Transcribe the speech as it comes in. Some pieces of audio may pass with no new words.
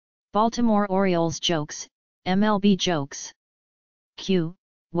Baltimore Orioles jokes, MLB jokes. Q.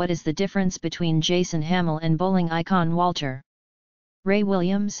 What is the difference between Jason Hamill and bowling icon Walter Ray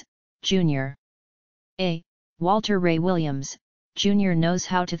Williams, Jr.? A. Walter Ray Williams, Jr. knows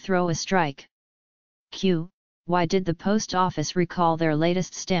how to throw a strike. Q. Why did the post office recall their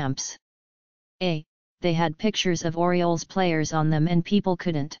latest stamps? A. They had pictures of Orioles players on them and people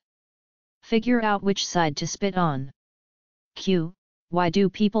couldn't figure out which side to spit on. Q. Why do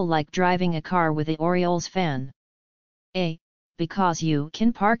people like driving a car with a Orioles fan? A. Because you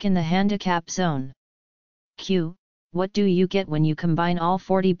can park in the handicap zone. Q. What do you get when you combine all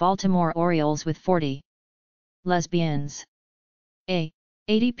 40 Baltimore Orioles with 40 lesbians? A.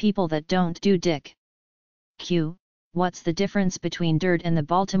 80 people that don't do dick. Q. What's the difference between dirt and the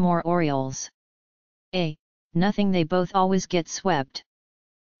Baltimore Orioles? A. Nothing, they both always get swept.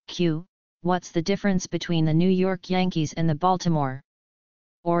 Q. What's the difference between the New York Yankees and the Baltimore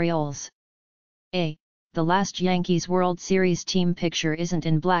Orioles? A. The last Yankees World Series team picture isn't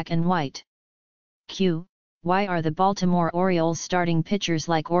in black and white. Q. Why are the Baltimore Orioles starting pitchers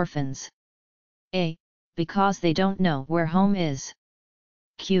like orphans? A. Because they don't know where home is.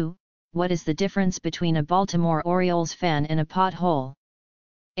 Q. What is the difference between a Baltimore Orioles fan and a pothole?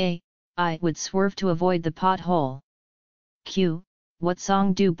 A. I would swerve to avoid the pothole. Q. What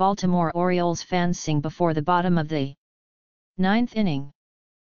song do Baltimore Orioles fans sing before the bottom of the ninth inning?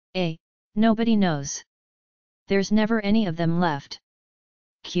 A. Nobody knows. There's never any of them left.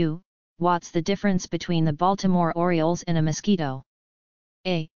 Q. What's the difference between the Baltimore Orioles and a mosquito?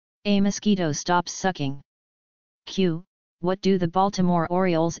 A. A mosquito stops sucking. Q. What do the Baltimore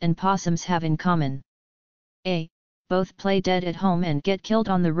Orioles and possums have in common? A. Both play dead at home and get killed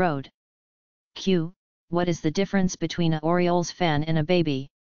on the road. Q. What is the difference between a Orioles fan and a baby?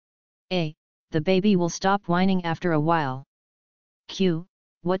 A. The baby will stop whining after a while. Q.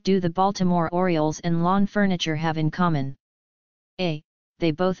 What do the Baltimore Orioles and lawn furniture have in common? A. They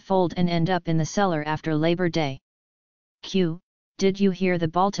both fold and end up in the cellar after Labor Day. Q. Did you hear the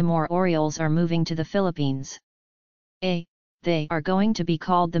Baltimore Orioles are moving to the Philippines? A. They are going to be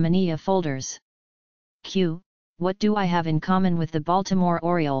called the Manila Folders. Q. What do I have in common with the Baltimore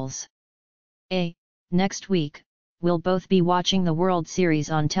Orioles? A. Next week, we'll both be watching the World Series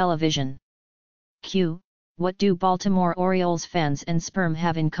on television. Q. What do Baltimore Orioles fans and sperm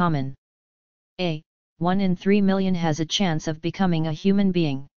have in common? A. 1 in 3 million has a chance of becoming a human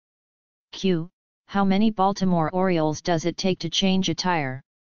being. Q. How many Baltimore Orioles does it take to change a tire?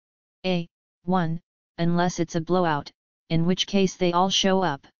 A. 1, unless it's a blowout, in which case they all show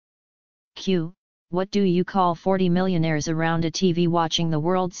up. Q. What do you call 40 millionaires around a TV watching the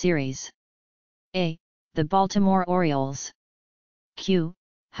World Series? A. The Baltimore Orioles. Q.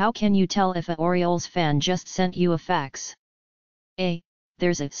 How can you tell if a Orioles fan just sent you a fax? A.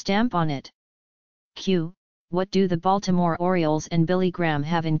 There's a stamp on it. Q. What do the Baltimore Orioles and Billy Graham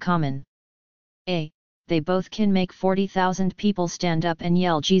have in common? A. They both can make 40,000 people stand up and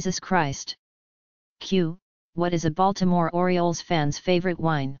yell Jesus Christ. Q. What is a Baltimore Orioles fan's favorite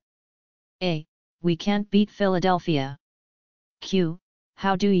wine? A. We can't beat Philadelphia. Q.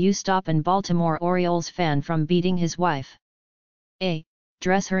 How do you stop an Baltimore Orioles fan from beating his wife? A.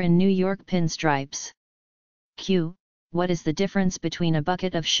 Dress her in New York pinstripes. Q. What is the difference between a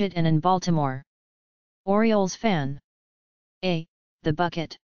bucket of shit and an Baltimore Orioles fan? A. The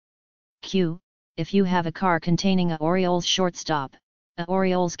bucket. Q. If you have a car containing a Orioles shortstop, a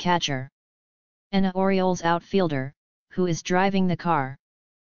Orioles catcher, and a Orioles outfielder, who is driving the car?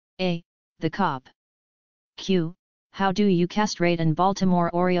 A. The cop. Q. How do you castrate an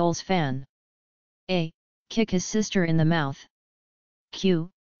Baltimore Orioles fan? A. Kick his sister in the mouth. Q.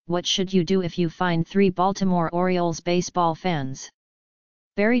 What should you do if you find 3 Baltimore Orioles baseball fans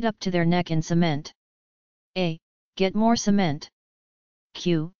buried up to their neck in cement? A. Get more cement.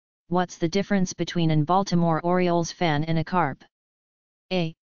 Q. What's the difference between an Baltimore Orioles fan and a carp?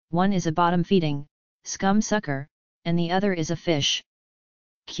 A. One is a bottom-feeding scum sucker, and the other is a fish.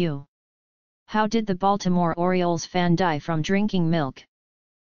 Q. How did the Baltimore Orioles fan die from drinking milk?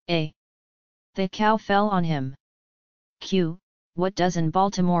 A. The cow fell on him. Q. What does an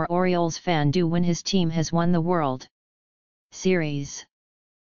Baltimore Orioles fan do when his team has won the World Series?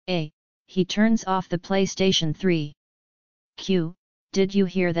 A. He turns off the PlayStation 3. Q. Did you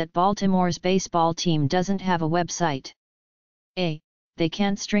hear that Baltimore's baseball team doesn't have a website? A. They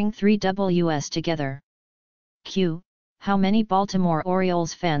can't string 3 Ws together. Q. How many Baltimore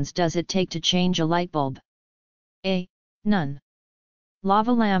Orioles fans does it take to change a light bulb? A. None.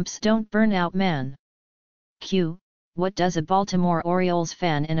 Lava lamps don't burn out, man. Q. What does a Baltimore Orioles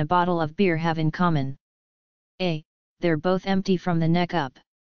fan and a bottle of beer have in common? A. They're both empty from the neck up.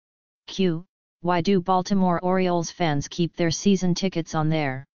 Q. Why do Baltimore Orioles fans keep their season tickets on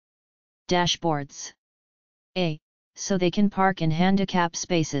their dashboards? A. So they can park in handicap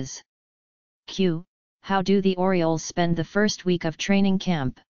spaces. Q. How do the Orioles spend the first week of training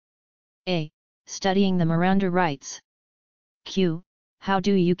camp? A. Studying the Miranda rights. Q. How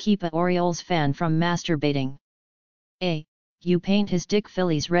do you keep a Orioles fan from masturbating? A. You paint his dick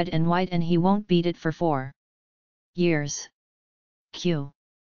Phillies red and white and he won't beat it for 4 years. Q.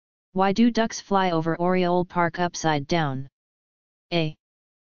 Why do ducks fly over Oriole Park upside down? A.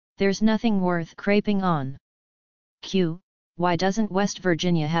 There's nothing worth craping on. Q. Why doesn't West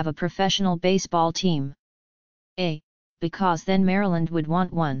Virginia have a professional baseball team? A. Because then Maryland would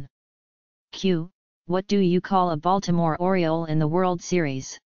want one. Q. What do you call a Baltimore Oriole in the World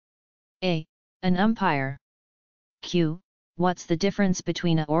Series? A. An umpire. Q. What's the difference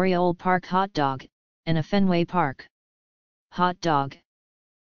between a Oriole Park hot dog and a Fenway Park hot dog?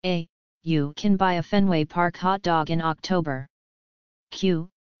 A. You can buy a Fenway Park hot dog in October. Q.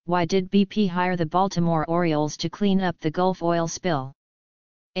 Why did BP hire the Baltimore Orioles to clean up the Gulf oil spill?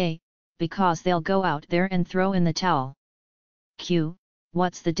 A. Because they'll go out there and throw in the towel. Q.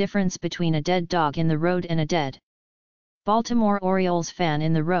 What's the difference between a dead dog in the road and a dead Baltimore Orioles fan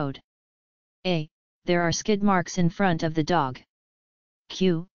in the road? A. There are skid marks in front of the dog.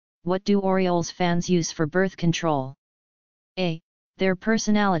 Q. What do Orioles fans use for birth control? A. Their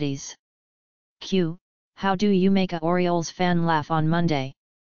personalities. Q. How do you make a Orioles fan laugh on Monday?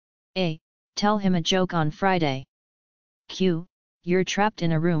 A. Tell him a joke on Friday. Q. You're trapped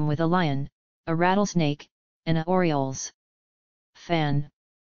in a room with a lion, a rattlesnake, and a Orioles fan.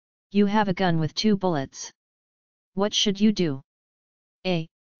 You have a gun with 2 bullets. What should you do? A.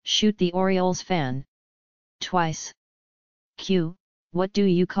 Shoot the Orioles fan twice. Q. What do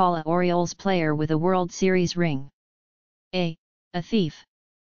you call a Orioles player with a World Series ring? A. A thief.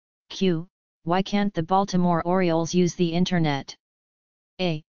 Q. Why can't the Baltimore Orioles use the internet?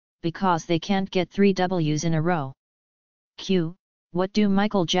 A. Because they can't get 3 W's in a row. Q. What do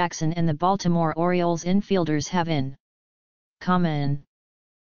Michael Jackson and the Baltimore Orioles infielders have in common?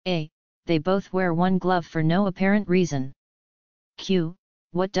 A. They both wear 1 glove for no apparent reason. Q.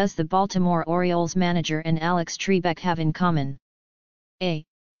 What does the Baltimore Orioles manager and Alex Trebek have in common? A.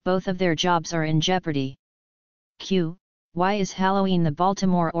 Both of their jobs are in jeopardy. Q. Why is Halloween the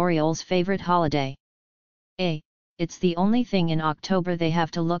Baltimore Orioles' favorite holiday? A. It's the only thing in October they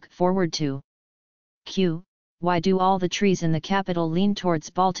have to look forward to. Q. Why do all the trees in the capital lean towards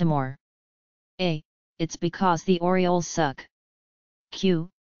Baltimore? A. It's because the Orioles suck. Q.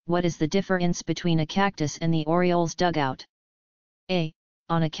 What is the difference between a cactus and the Orioles dugout? A.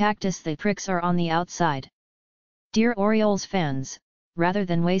 On a cactus the pricks are on the outside. Dear Orioles fans, rather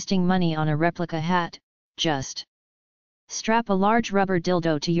than wasting money on a replica hat, just strap a large rubber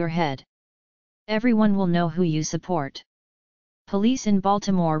dildo to your head. Everyone will know who you support. Police in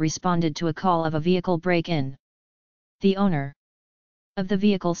Baltimore responded to a call of a vehicle break-in. The owner of the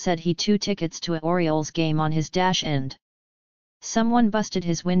vehicle said he 2 tickets to a Orioles game on his dash end. Someone busted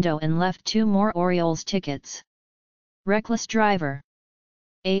his window and left 2 more Orioles tickets. Reckless driver.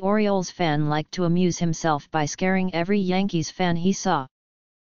 A Orioles fan liked to amuse himself by scaring every Yankees fan he saw.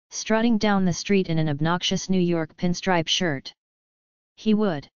 Strutting down the street in an obnoxious New York pinstripe shirt. He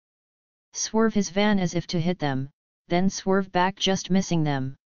would swerve his van as if to hit them, then swerve back just missing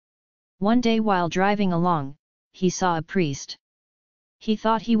them. One day while driving along, he saw a priest. He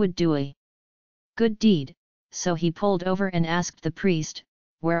thought he would do a good deed, so he pulled over and asked the priest,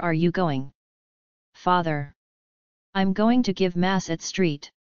 "Where are you going?" "Father, I'm going to give Mass at St.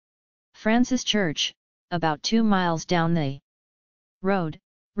 Francis Church, about 2 miles down the road,"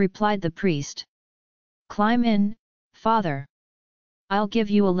 replied the priest. "Climb in, Father. I'll give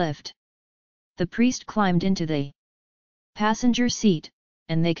you a lift." The priest climbed into the passenger seat,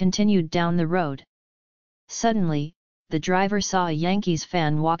 and they continued down the road. Suddenly, the driver saw a Yankees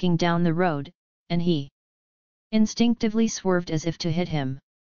fan walking down the road, and he instinctively swerved as if to hit him.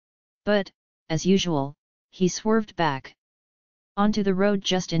 But, as usual, he swerved back onto the road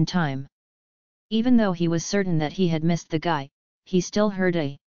just in time. Even though he was certain that he had missed the guy, he still heard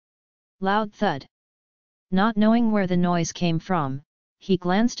a loud thud. Not knowing where the noise came from, he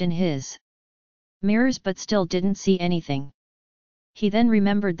glanced in his mirrors but still didn't see anything. He then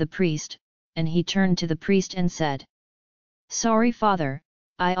remembered the priest, and he turned to the priest and said, "Sorry, Father,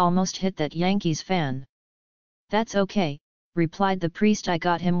 I almost hit that Yankees fan." "That's okay," replied the priest, "I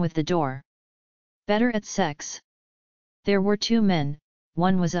got him with the door." Better at sex. There were 2 men,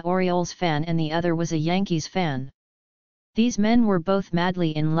 one was a Orioles fan and the other was a Yankees fan. These men were both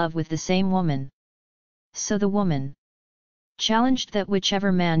madly in love with the same woman. So the woman challenged that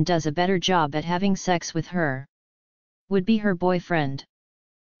whichever man does a better job at having sex with her would be her boyfriend.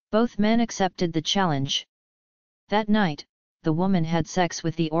 Both men accepted the challenge. That night, the woman had sex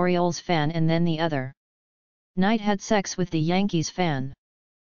with the Orioles fan and then the other night had sex with the Yankees fan.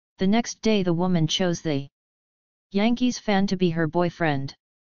 The next day the woman chose the Yankees fan to be her boyfriend.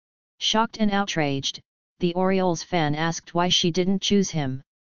 Shocked and outraged, the Orioles fan asked why she didn't choose him.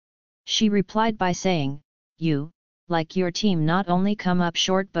 She replied by saying, "You, like your team, not only come up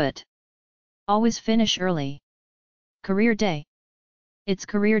short but always finish early." Career Day. It's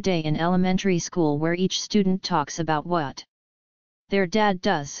career day in elementary school where each student talks about what their dad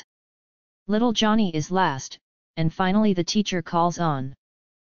does. Little Johnny is last, and finally the teacher calls on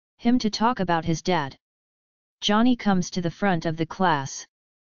him to talk about his dad. Johnny comes to the front of the class.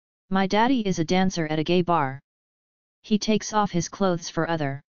 "My daddy is a dancer at a gay bar. He takes off his clothes for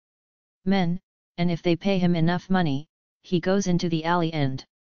other men, and if they pay him enough money, he goes into the alley and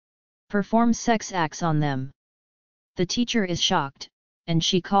performs sex acts on them." The teacher is shocked, and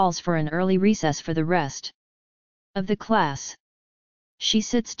she calls for an early recess for the rest of the class. She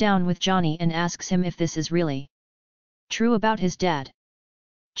sits down with Johnny and asks him if this is really true about his dad.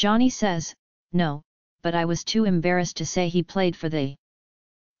 Johnny says, "No, but I was too embarrassed to say he played for the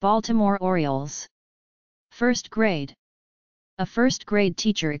Baltimore Orioles." First grade. A first grade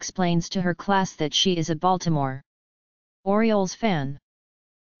teacher explains to her class that she is a Baltimore Orioles fan.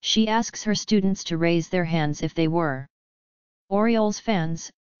 She asks her students to raise their hands if they were Orioles fans,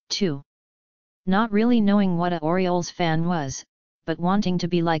 too. Not really knowing what a Orioles fan was, but wanting to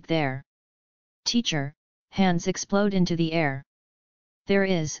be like their teacher, hands explode into the air. There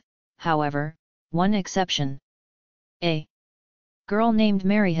is, however, one exception. A girl named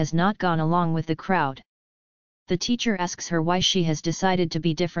Mary has not gone along with the crowd. The teacher asks her why she has decided to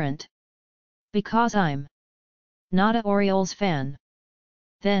be different. "Because I'm not a Orioles fan."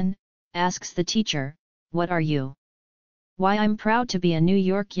 Then, asks the teacher, "What are you?" "Why, I'm proud to be a New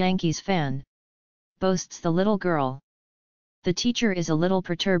York Yankees fan," boasts the little girl. The teacher is a little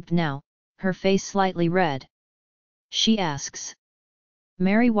perturbed now, her face slightly red. She asks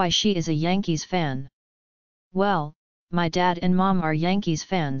Mary why she is a Yankees fan. "Well, my dad and mom are Yankees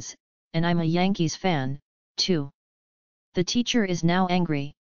fans, and I'm a Yankees fan, too." The teacher is now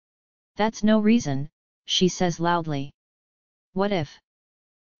angry. "That's no reason," she says loudly. "What if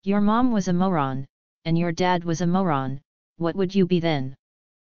your mom was a moron, and your dad was a moron, what would you be then?"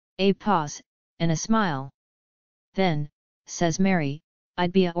 A pause, and a smile. "Then," says Mary,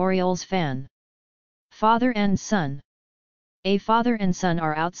 "I'd be a Orioles fan." Father and son. A father and son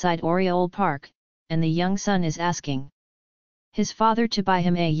are outside Oriole Park, and the young son is asking his father to buy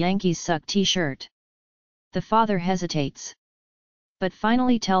him a Yankees suck t-shirt. The father hesitates, but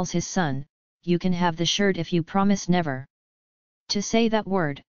finally tells his son, "You can have the shirt if you promise never to say that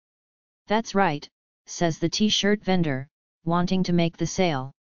word." "That's right," says the t-shirt vendor, wanting to make the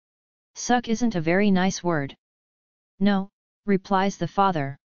sale. "Suck isn't a very nice word." "No," replies the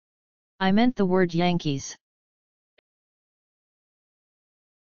father. "I meant the word Yankees."